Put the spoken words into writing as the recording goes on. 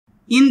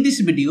In this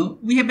video,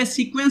 we have a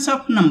sequence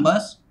of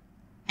numbers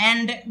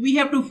and we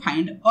have to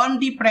find all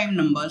the prime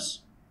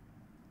numbers.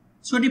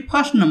 So the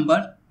first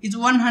number is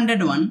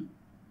 101.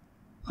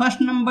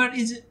 First number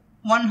is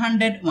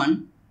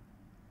 101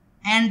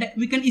 and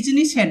we can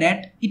easily say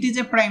that it is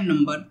a prime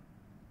number.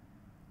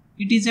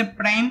 It is a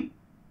prime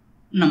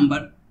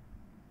number.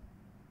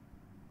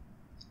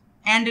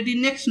 And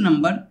the next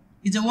number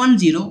is a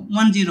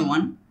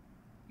 10101.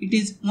 It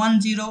is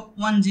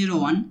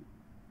 10101.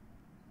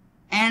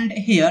 And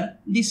here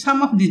the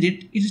sum of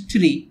digit is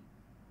 3.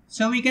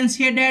 So we can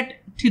say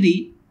that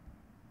 3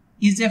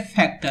 is a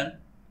factor.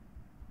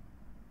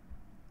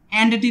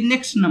 And the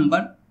next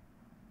number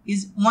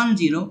is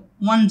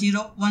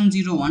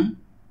 10101.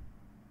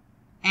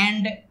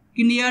 And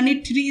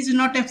clearly 3 is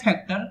not a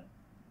factor.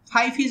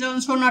 5 is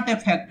also not a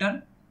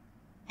factor.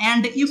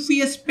 And if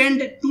we spend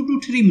 2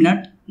 to 3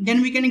 minutes,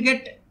 then we can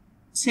get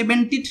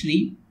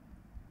 73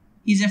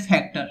 is a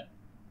factor.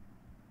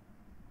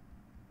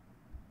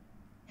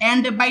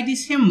 And by the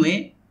same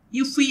way,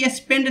 if we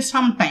spend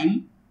some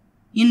time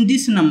in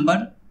this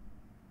number,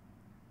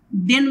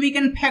 then we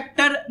can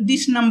factor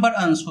this number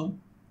also.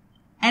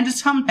 And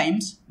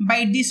sometimes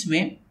by this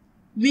way,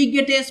 we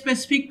get a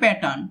specific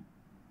pattern.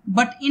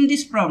 But in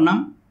this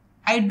problem,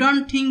 I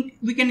don't think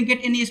we can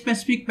get any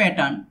specific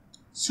pattern.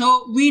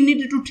 So we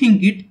need to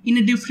think it in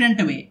a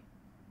different way.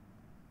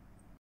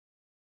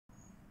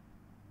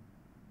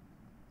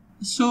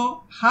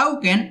 So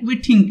how can we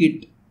think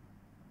it?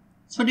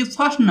 So the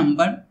first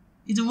number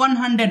is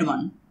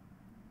 101.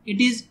 It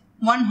is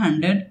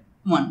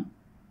 101.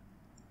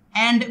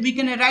 And we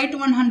can write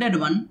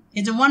 101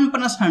 as 1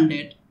 plus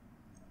 100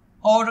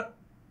 or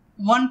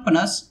 1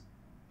 plus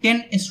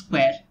 10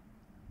 square.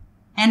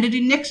 And the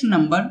next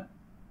number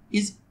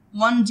is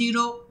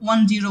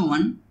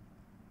 10101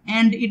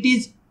 and it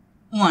is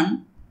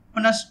 1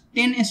 plus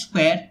 10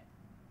 square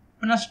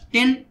plus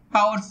 10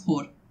 power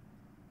 4.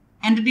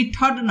 And the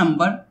third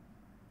number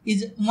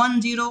is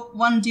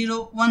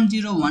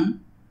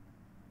 10101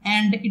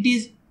 and it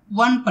is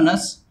 1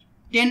 plus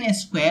 10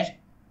 square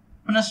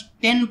plus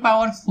 10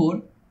 power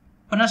 4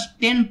 plus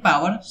 10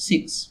 power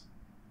 6.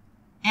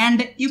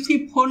 And if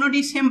we follow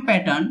the same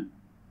pattern,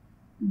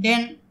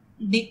 then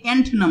the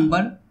nth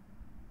number,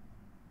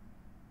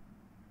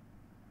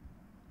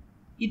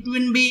 it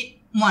will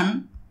be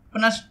 1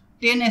 plus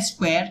 10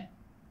 square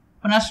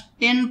plus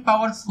 10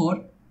 power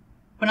 4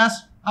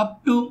 plus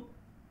up to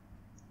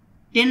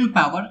 10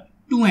 power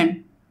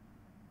 2n.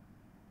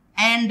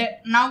 And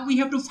now we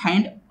have to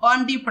find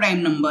all the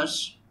prime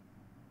numbers.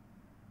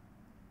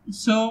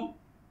 So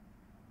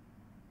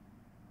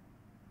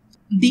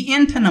the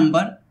nth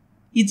number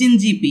is in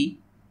GP,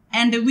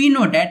 and we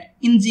know that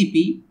in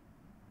GP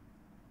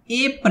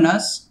a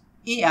plus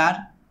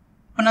ar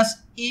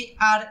plus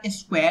ar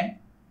square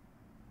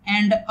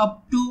and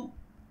up to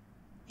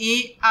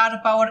ar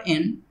power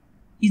n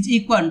is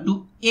equal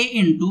to a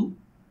into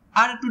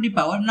r to the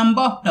power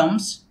number of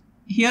terms.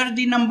 Here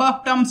the number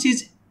of terms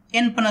is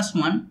n plus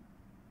 1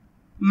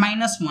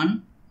 minus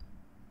 1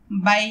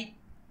 by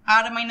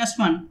r minus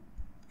 1.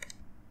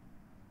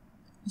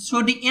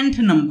 So the nth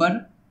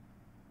number,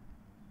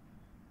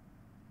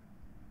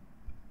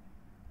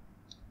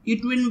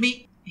 it will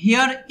be,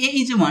 here a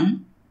is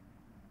 1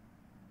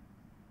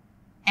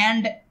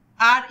 and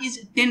r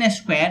is 10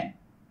 square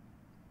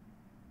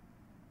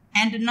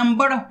and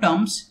number of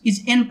terms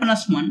is n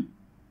plus 1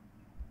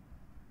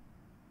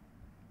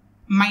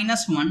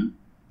 minus 1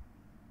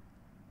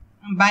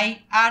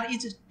 by r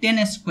is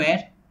 10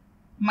 square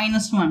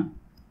minus 1,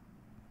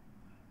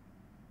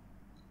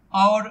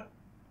 or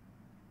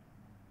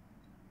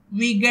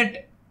we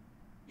get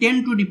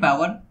 10 to the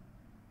power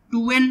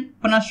 2n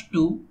plus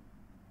 2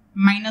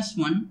 minus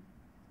 1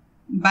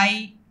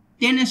 by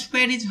 10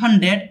 square is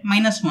 100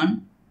 minus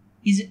 1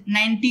 is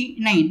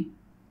 99,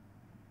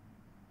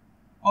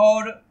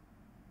 or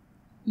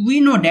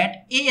we know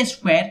that a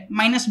square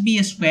minus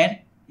b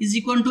square is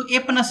equal to a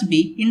plus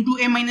b into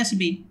a minus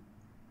b.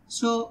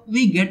 So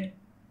we get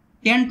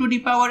 10 to the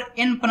power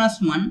n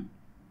plus 1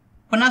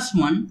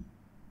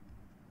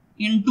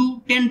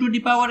 into 10 to the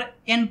power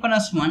n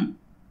plus 1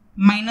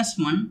 minus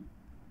 1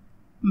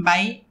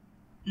 by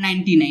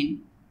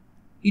 99.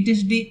 It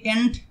is the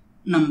nth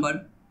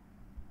number.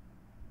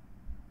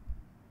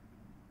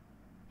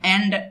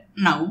 And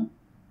now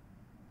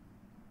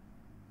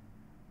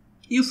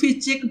if we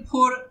check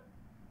for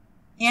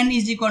n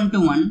is equal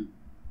to 1,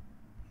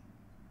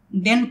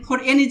 then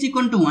for n is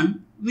equal to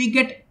 1, we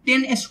get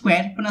 10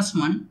 square plus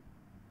 1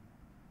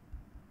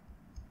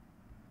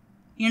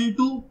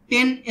 into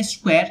 10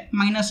 square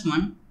minus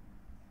 1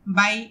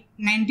 by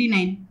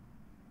 99.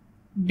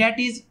 That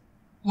is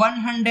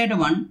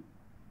 101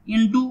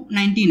 into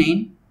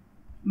 99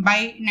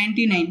 by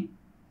 99.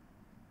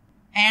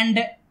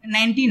 And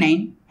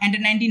 99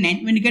 and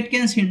 99 will get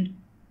cancelled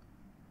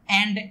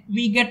and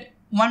we get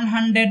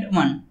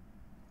 101.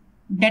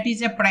 That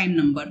is a prime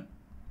number.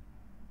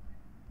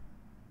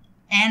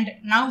 And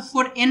now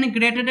for n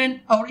greater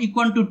than or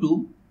equal to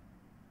 2,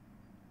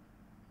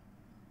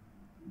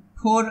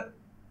 for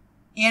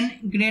n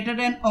greater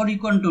than or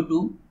equal to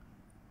 2,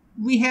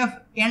 we have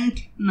nth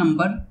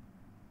number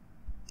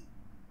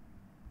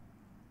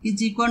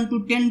is equal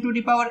to 10 to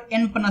the power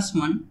n plus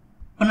 1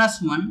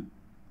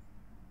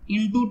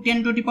 into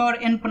 10 to the power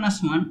n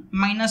plus 1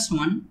 minus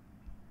 1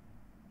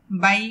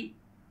 by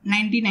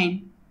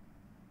 99.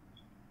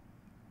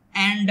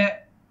 And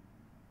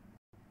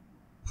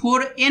for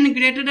n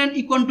greater than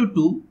equal to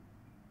 2,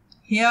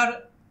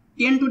 here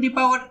 10 to the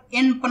power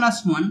n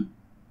plus 1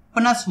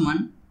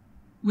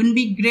 will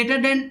be greater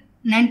than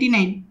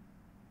 99,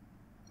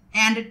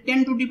 and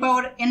 10 to the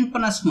power n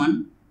plus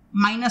 1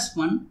 minus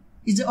 1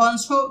 is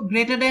also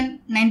greater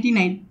than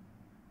 99,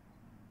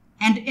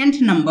 and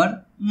nth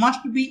number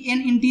must be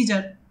an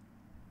integer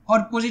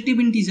or positive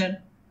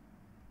integer.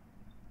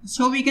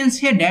 So we can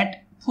say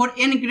that for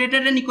n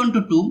greater than equal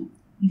to 2,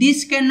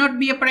 this cannot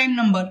be a prime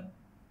number.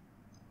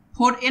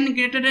 For n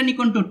greater than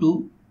equal to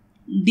 2,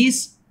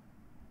 this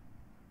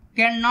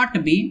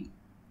cannot be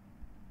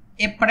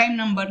a prime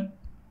number.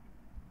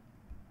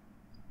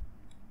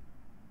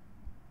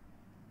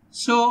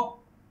 So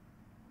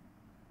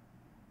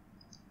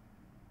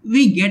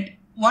we get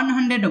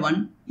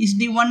 101 is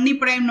the only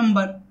prime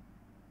number.